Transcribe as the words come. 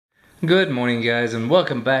Good morning, guys, and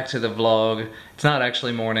welcome back to the vlog. It's not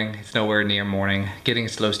actually morning, it's nowhere near morning. Getting a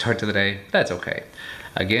slow start to the day, that's okay.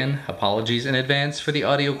 Again, apologies in advance for the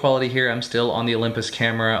audio quality here. I'm still on the Olympus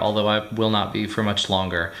camera, although I will not be for much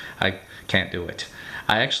longer. I can't do it.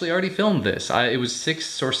 I actually already filmed this. It was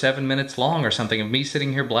 6 or 7 minutes long or something of me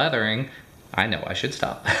sitting here blathering. I know, I should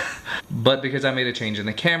stop. But because I made a change in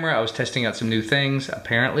the camera, I was testing out some new things.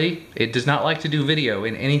 Apparently, it does not like to do video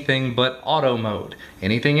in anything but auto mode.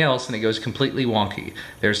 Anything else and it goes completely wonky.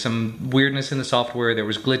 There's some weirdness in the software, there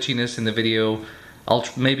was glitchiness in the video. I'll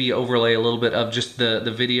maybe overlay a little bit of just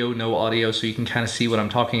the video, no audio, so you can kind of see what I'm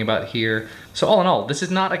talking about here. So all in all, this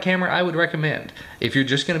is not a camera I would recommend. If you're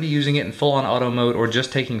just gonna be using it in full-on auto mode or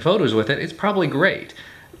just taking photos with it, it's probably great.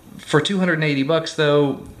 For 280 bucks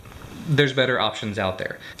though, there's better options out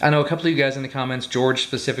there. I know a couple of you guys in the comments, George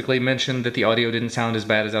specifically, mentioned that the audio didn't sound as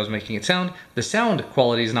bad as I was making it sound. The sound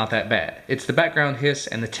quality is not that bad. It's the background hiss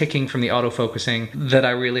and the ticking from the autofocusing that I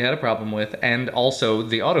really had a problem with, and also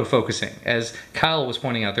the autofocusing. As Kyle was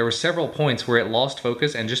pointing out, there were several points where it lost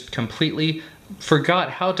focus and just completely forgot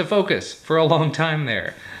how to focus for a long time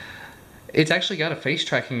there. It's actually got a face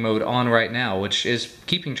tracking mode on right now, which is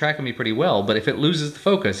keeping track of me pretty well, but if it loses the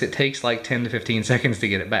focus, it takes like 10 to 15 seconds to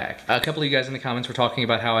get it back. A couple of you guys in the comments were talking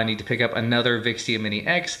about how I need to pick up another Vixia Mini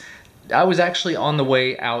X. I was actually on the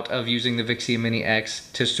way out of using the Vixia Mini X,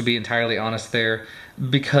 just to be entirely honest there,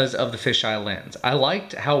 because of the fisheye lens. I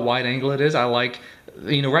liked how wide angle it is. I like,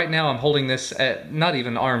 you know, right now I'm holding this at not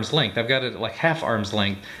even arm's length. I've got it at like half arm's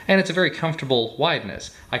length, and it's a very comfortable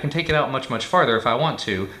wideness. I can take it out much, much farther if I want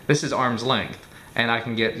to. This is arm's length, and I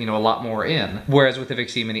can get, you know, a lot more in. Whereas with the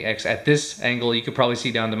Vixia Mini X, at this angle, you could probably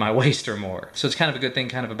see down to my waist or more. So it's kind of a good thing,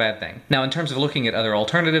 kind of a bad thing. Now, in terms of looking at other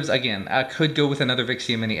alternatives, again, I could go with another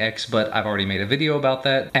Vixia Mini X, but I've already made a video about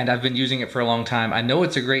that, and I've been using it for a long time. I know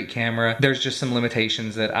it's a great camera. There's just some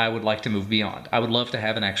limitations that I would like to move beyond. I would love to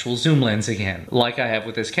have an actual zoom lens again, like I have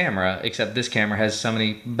with this camera, except this camera has so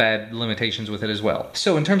many bad limitations with it as well.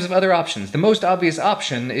 So in terms of other options, the most obvious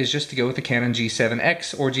option is just to go with the Canon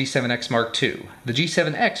G7X or G7X Mark II. The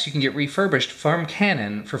G7X you can get refurbished from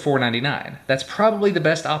Canon for $499. That's probably the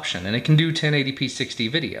best option, and it can do 1080p 60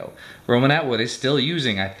 video. Roman Atwood is still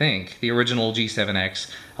using, I think, the original G7X.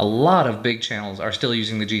 A lot of big channels are still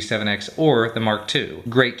using the G7X or the Mark II.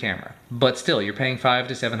 Great camera. But still, you're paying $500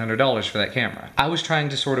 to $700 for that camera. I was trying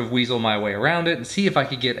to sort of weasel my way around it and see if I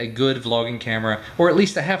could get a good vlogging camera, or at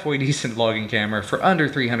least a halfway decent vlogging camera, for under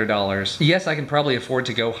 $300. Yes, I can probably afford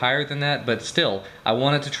to go higher than that, but still, I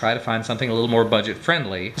wanted to try to find something a little more budget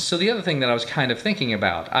friendly. So the other thing that I was kind of thinking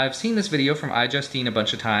about, I've seen this video from iJustine a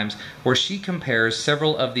bunch of times where she compares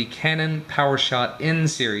several of the Canon PowerShot N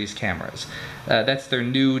series cameras. That's their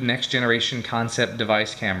new next generation concept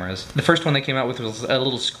device cameras. The first one they came out with was a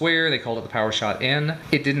little square. They called it the PowerShot N.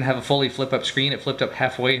 It didn't have a fully flip up screen. It flipped up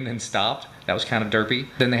halfway and then stopped. That was kind of derpy.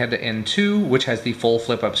 Then they had the N2, which has the full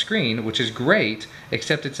flip up screen, which is great,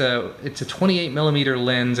 except it's a 28mm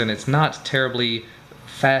lens and it's not terribly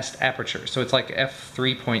fast aperture, so it's like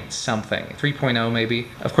f3 point something, 3.0 maybe.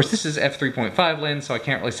 Of course, this is f3.5 lens, so I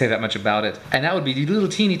can't really say that much about it. And that would be little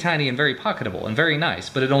teeny tiny and very pocketable and very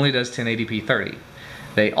nice, but it only does 1080p 30.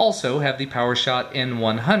 They also have the PowerShot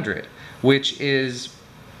N100, which is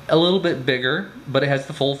a little bit bigger, but it has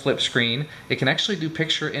the full flip screen. It can actually do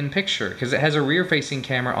picture-in-picture, because it has a rear-facing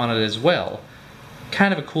camera on it as well.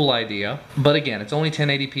 Kind of a cool idea, but again, it's only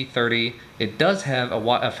 1080p 30. It does have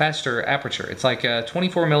a faster aperture. It's like a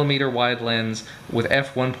 24mm wide lens with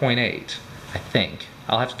f1.8, I think.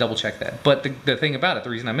 I'll have to double check that. But the thing about it, the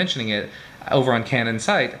reason I'm mentioning it, over on Canon's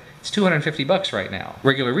site, it's 250 bucks right now.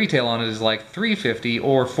 Regular retail on it is like 350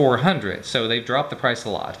 or 400, so they've dropped the price a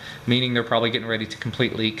lot, meaning they're probably getting ready to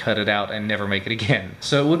completely cut it out and never make it again.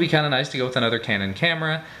 So it would be kind of nice to go with another Canon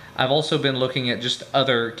camera. I've also been looking at just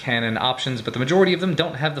other Canon options, but the majority of them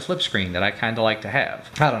don't have the flip screen that I kind of like to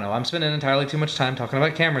have. I don't know, I'm spending entirely too much time talking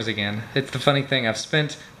about cameras again. It's the funny thing, I've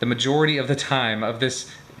spent the majority of the time of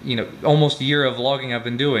this, you know, almost year of vlogging I've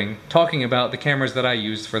been doing, talking about the cameras that I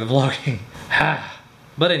used for the vlogging.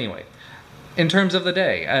 But anyway, in terms of the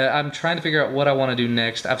day, I'm trying to figure out what I want to do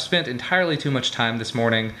next. I've spent entirely too much time this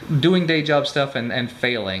morning doing day job stuff and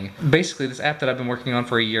failing. Basically, this app that I've been working on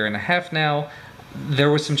for a year and a half now,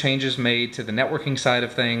 there was some changes made to the networking side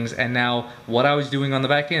of things, and now what I was doing on the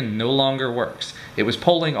back end no longer works. It was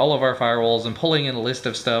polling all of our firewalls and pulling in a list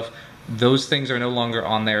of stuff. Those things are no longer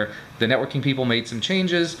on there. The networking people made some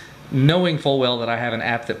changes, knowing full well that I have an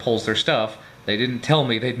app that pulls their stuff. They didn't tell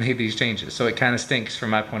me they'd made these changes, so it kind of stinks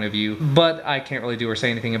from my point of view. But I can't really do or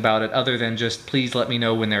say anything about it other than just please let me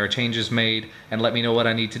know when there are changes made and let me know what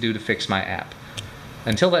I need to do to fix my app.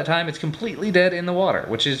 Until that time, it's completely dead in the water,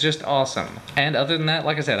 which is just awesome. And other than that,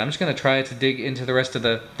 like I said, I'm just gonna try to dig into the rest of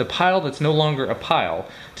the pile that's no longer a pile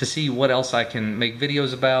to see what else I can make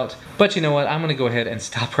videos about. But you know what, I'm gonna go ahead and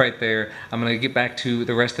stop right there. I'm gonna get back to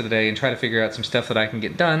the rest of the day and try to figure out some stuff that I can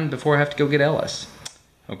get done before I have to go get Ellis.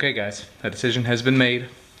 Okay guys, a decision has been made.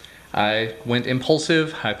 I went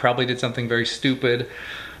impulsive, I probably did something very stupid,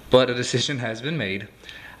 but a decision has been made.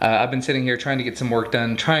 I've been sitting here trying to get some work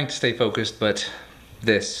done, trying to stay focused, but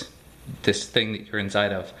this thing that you're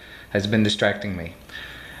inside of has been distracting me.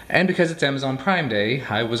 And because it's Amazon Prime Day,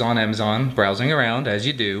 I was on Amazon browsing around, as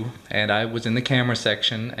you do, and I was in the camera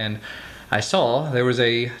section, and I saw there was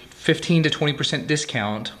a 15 to 20%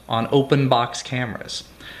 discount on open box cameras.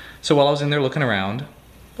 So while I was in there looking around,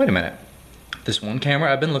 wait a minute, this one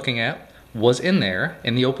camera I've been looking at was in there,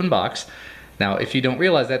 in the open box. Now, if you don't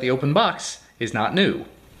realize that, the open box is not new.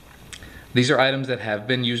 These are items that have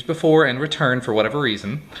been used before and returned for whatever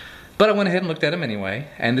reason, but I went ahead and looked at them anyway,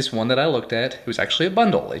 and this one that I looked at, it was actually a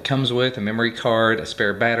bundle. It comes with a memory card, a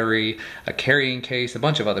spare battery, a carrying case, a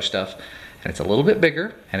bunch of other stuff, and it's a little bit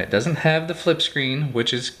bigger, and it doesn't have the flip screen,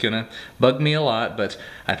 which is gonna bug me a lot, but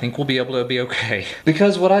I think we'll be able to be okay.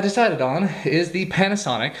 Because what I decided on is the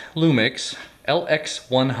Panasonic Lumix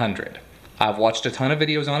LX100. I've watched a ton of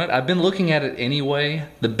videos on it. I've been looking at it anyway.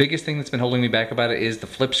 The biggest thing that's been holding me back about it is the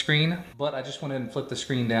flip screen, but I just went ahead and flipped the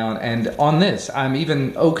screen down, and on this, I'm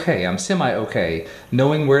even okay, I'm semi-okay,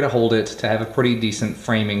 knowing where to hold it to have a pretty decent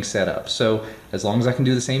framing setup. So as long as I can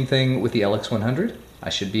do the same thing with the LX100, I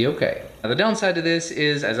should be okay. Now, the downside to this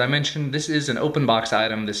is, as I mentioned, this is an open box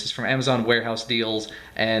item. This is from Amazon Warehouse Deals.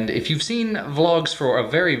 And if you've seen vlogs for a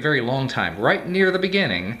very, very long time, right near the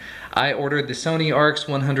beginning, I ordered the Sony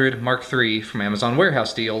RX100 Mark III from Amazon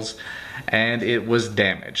Warehouse Deals, and it was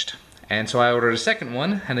damaged. And so I ordered a second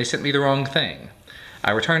one, and they sent me the wrong thing.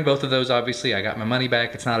 I returned both of those, obviously. I got my money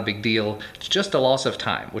back. It's not a big deal. It's just a loss of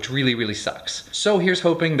time, which really, really sucks. So here's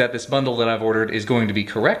hoping that this bundle that I've ordered is going to be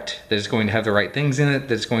correct, that it's going to have the right things in it,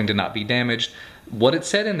 that it's going to not be damaged. What it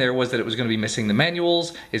said in there was that it was going to be missing the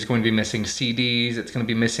manuals, it's going to be missing CDs, it's going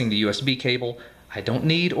to be missing the USB cable. I don't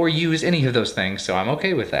need or use any of those things, so I'm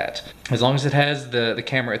okay with that. As long as it has the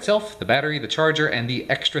camera itself, the battery, the charger, and the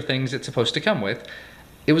extra things it's supposed to come with.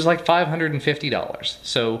 It was like $550.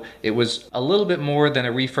 So it was a little bit more than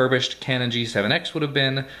a refurbished Canon G7X would have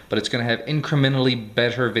been, but it's gonna have incrementally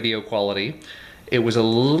better video quality. It was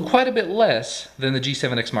quite a bit less than the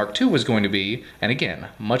G7X Mark II was going to be, and again,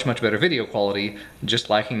 much, much better video quality, just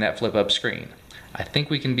lacking that flip-up screen. I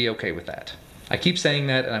think we can be okay with that. I keep saying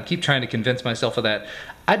that, and I keep trying to convince myself of that.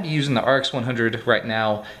 I'd be using the RX100 right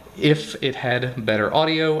now if it had better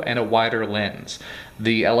audio and a wider lens.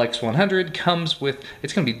 The LX100 comes with,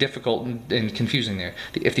 it's going to be difficult and confusing there.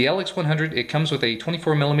 If the LX100, it comes with a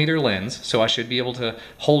 24mm lens, so I should be able to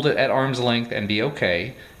hold it at arm's length and be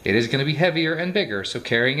okay. It is going to be heavier and bigger, so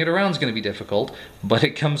carrying it around is going to be difficult, but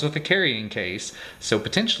it comes with a carrying case, so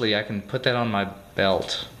potentially I can put that on my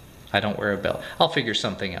belt. I don't wear a belt. I'll figure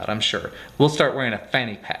something out, I'm sure. We'll start wearing a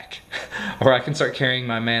fanny pack, or I can start carrying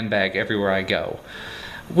my man bag everywhere I go.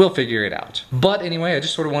 We'll figure it out. But anyway, I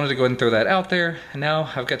just sort of wanted to go ahead and throw that out there, and now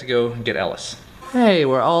I've got to go get Ellis. Hey,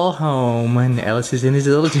 we're all home, and Ellis is in his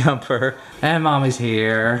little jumper, and Mommy's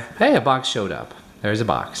here. Hey, a box showed up. There's a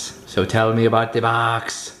box. So tell me about the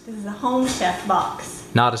box. This is a Home Chef box.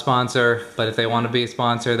 Not a sponsor, but if they want to be a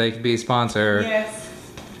sponsor, they can be a sponsor. Yes.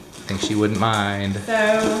 I think she wouldn't mind.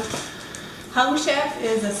 So, Home Chef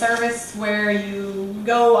is a service where you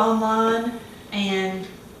go online and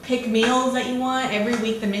pick meals that you want. Every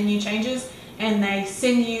week the menu changes, and they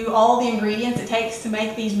send you all the ingredients it takes to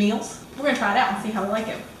make these meals. We're gonna try it out and see how we like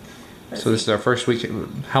it. So this is our first week.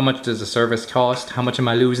 How much does the service cost? How much am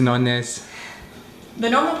I losing on this? The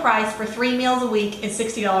normal price for 3 meals a week is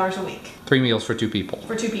 $60 a week. 3 meals for 2 people.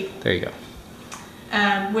 For 2 people. There you go.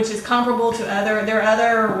 Which is comparable to there are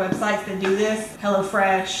other websites that do this.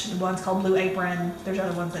 HelloFresh, the one's called Blue Apron. There's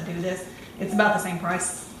other ones that do this. It's about the same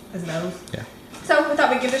price as those. Yeah. So we thought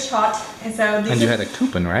we'd give it a shot. And so And you had a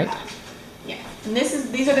coupon, right? Yeah. And these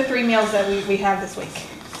are the 3 meals that we have this week.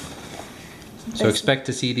 So expect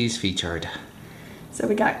to see these featured. So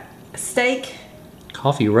we got a steak.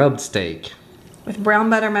 Coffee rubbed steak. With brown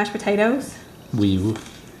butter mashed potatoes. Wee.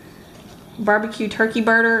 Barbecue turkey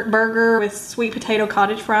burger with sweet potato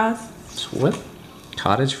cottage fries. What?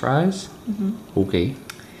 Cottage fries? Mm-hmm. Okay.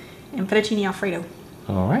 And fettuccine alfredo.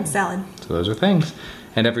 All right. Salad. So those are things.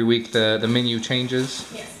 And every week the menu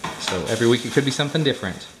changes. Yes. So every week it could be something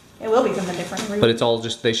different. It will be something different every week. But it's all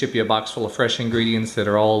just, they ship you a box full of fresh ingredients that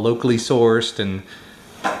are all locally sourced and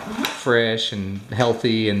fresh and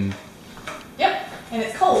healthy and... Yep. And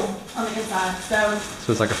it's cold on the inside.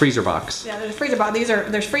 So it's like a freezer box. Yeah, there's a freezer box.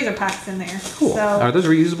 There's freezer packs in there. Cool. So, Are those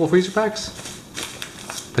reusable freezer packs?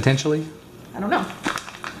 Potentially? I don't know.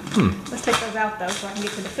 Let's take those out though so I can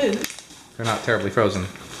get to the food. They're not terribly frozen.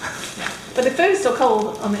 Yeah. But the food's still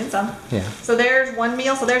cold on the inside. Yeah. So there's one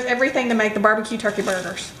meal. So there's everything to make the barbecue turkey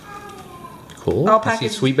burgers. Cool. All I see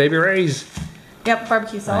packaged. Sweet Baby Ray's. Yep,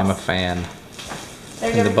 barbecue sauce. I'm a fan.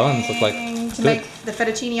 There's And the buns everything look like to good. make the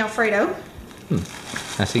fettuccine Alfredo.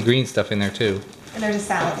 I see green stuff in there too. And there's a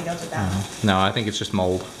salad that goes with that. No, I think it's just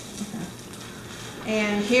mold.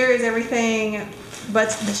 And here is everything but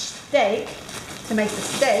the steak. To make the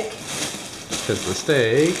steak. Because the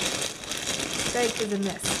steak Steak is in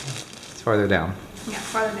this. is farther down. Yeah,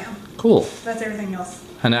 farther down. Cool. That's everything else.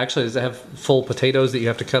 And actually, does it have full potatoes that you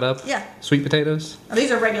have to cut up? Yeah. Sweet potatoes? Oh,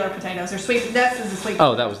 these are regular potatoes. They're sweet. This is the sweet.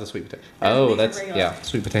 Oh, that was the sweet potato. These Oh, are that's, regular. yeah,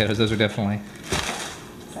 sweet potatoes. Those are definitely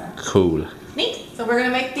So, cool. neat. So we're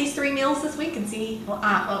gonna make these 3 meals this week and see.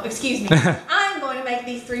 Well, excuse me. I'm going to make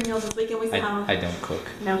these 3 meals this week and we see how. I don't cook.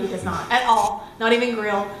 No, he does not at all. Not even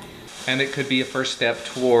grill. And it could be a first step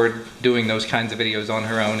toward doing those kinds of videos on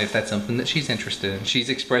her own if that's something that she's interested in. She's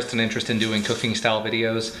expressed an interest in doing cooking style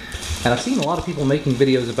videos. And I've seen a lot of people making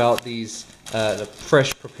videos about these the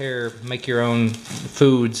fresh, prepare, make your own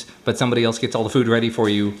foods, but somebody else gets all the food ready for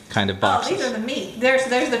you kind of boxes. Oh, these are the meat. There's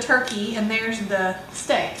the turkey and there's the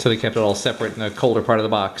steak. So they kept it all separate in the colder part of the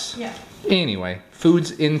box. Yeah. Anyway,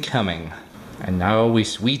 food's incoming. And now we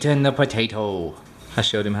sweeten the potato. I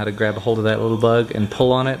showed him how to grab a hold of that little bug and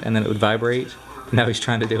pull on it and then it would vibrate. Now he's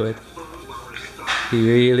trying to do it. He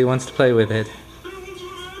really wants to play with it.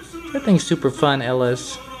 That thing's super fun,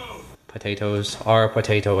 Ellis. Potatoes are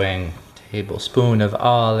potatoing. Tablespoon of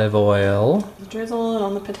olive oil. Drizzle it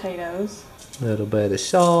on the potatoes. A little bit of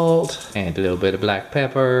salt and a little bit of black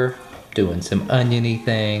pepper. Doing some oniony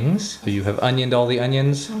things. So you have onioned all the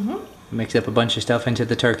onions. Mix up a bunch of stuff into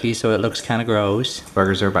the turkey so it looks kind of gross.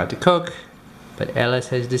 Burgers are about to cook. But Ellis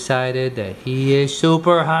has decided that he is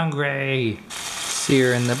super hungry.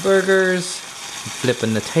 Searing the burgers,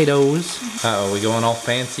 flipping the potatoes. Uh-oh, we going all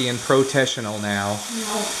fancy and professional now.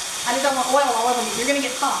 No. I just don't want oil all over me. You're gonna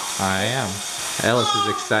get hot. I am. Ellis is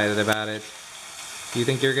excited about it. You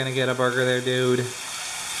think you're gonna get a burger there, dude? I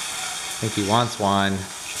think he wants one.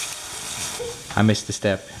 I missed a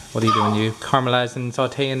step. What are you doing? You caramelizing and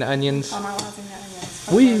sauteing the onions? Caramelizing the onions.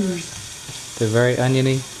 Woo! They're very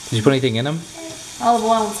oniony. Did you put anything in them? Olive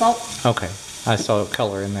oil and salt. Okay. I saw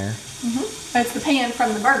color in there. It's the pan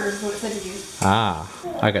from the burgers is what it said to use. Ah,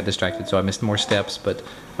 I got distracted, so I missed more steps, but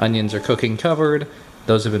onions are cooking covered.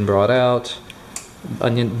 Those have been brought out.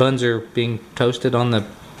 Onion buns are being toasted on the,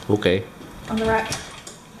 okay. On the rack.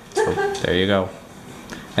 So, there you go.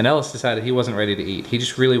 And Ellis decided he wasn't ready to eat. He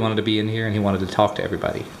just really wanted to be in here and he wanted to talk to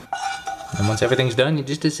everybody. And once everything's done, you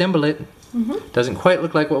just assemble it. Doesn't quite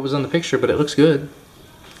look like what was on the picture, but it looks good.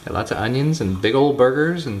 Got lots of onions and big old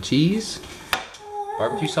burgers and cheese.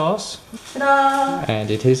 Barbecue sauce. Ta-da! And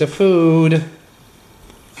it is a food.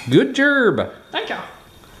 Good job. Thank you.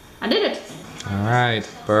 I did it. All right,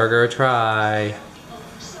 burger try.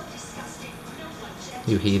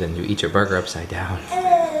 You heathen, you eat your burger upside down.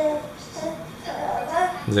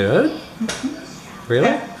 Is it good? Really?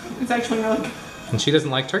 Yeah, it's actually really good. And she doesn't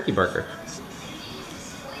like turkey burger.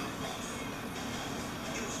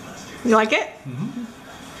 You like it?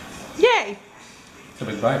 Yay! It's a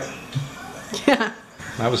big bite. Yeah.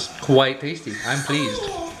 That was quite tasty. I'm pleased.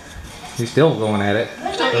 He's still going at it.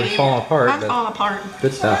 It's falling apart, I'm but falling apart.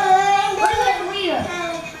 good stuff.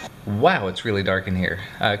 Wow, it's really dark in here.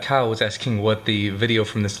 Kyle was asking what the video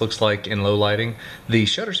from this looks like in low lighting. The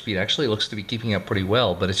shutter speed actually looks to be keeping up pretty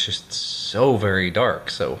well, but it's just so very dark.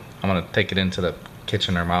 So I'm gonna take it into the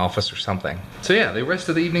kitchen or my office or something. So yeah, the rest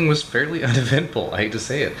of the evening was fairly uneventful, I hate to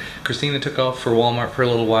say it. Christina took off for Walmart for a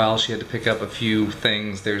little while. She had to pick up a few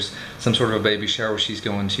things. There's some sort of a baby shower she's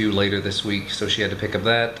going to later this week, so she had to pick up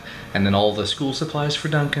that. And then all the school supplies for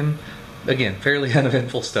Duncan. Again, fairly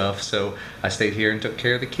uneventful stuff, so I stayed here and took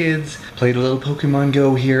care of the kids. Played a little Pokemon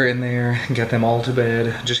Go here and there, got them all to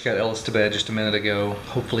bed. Just got Ellis to bed just a minute ago.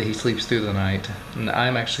 Hopefully he sleeps through the night. And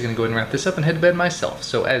I'm actually gonna go ahead and wrap this up and head to bed myself.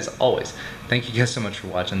 So as always, thank you guys so much for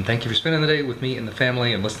watching. Thank you for spending the day with me and the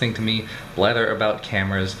family and listening to me blather about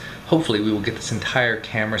cameras. Hopefully we will get this entire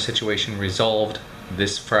camera situation resolved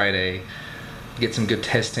this Friday. Get some good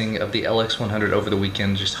testing of the LX100 over the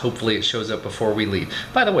weekend. Just hopefully it shows up before we leave.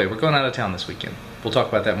 By the way, we're going out of town this weekend. We'll talk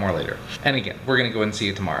about that more later. And again, we're gonna go ahead and see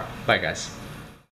you tomorrow. Bye guys.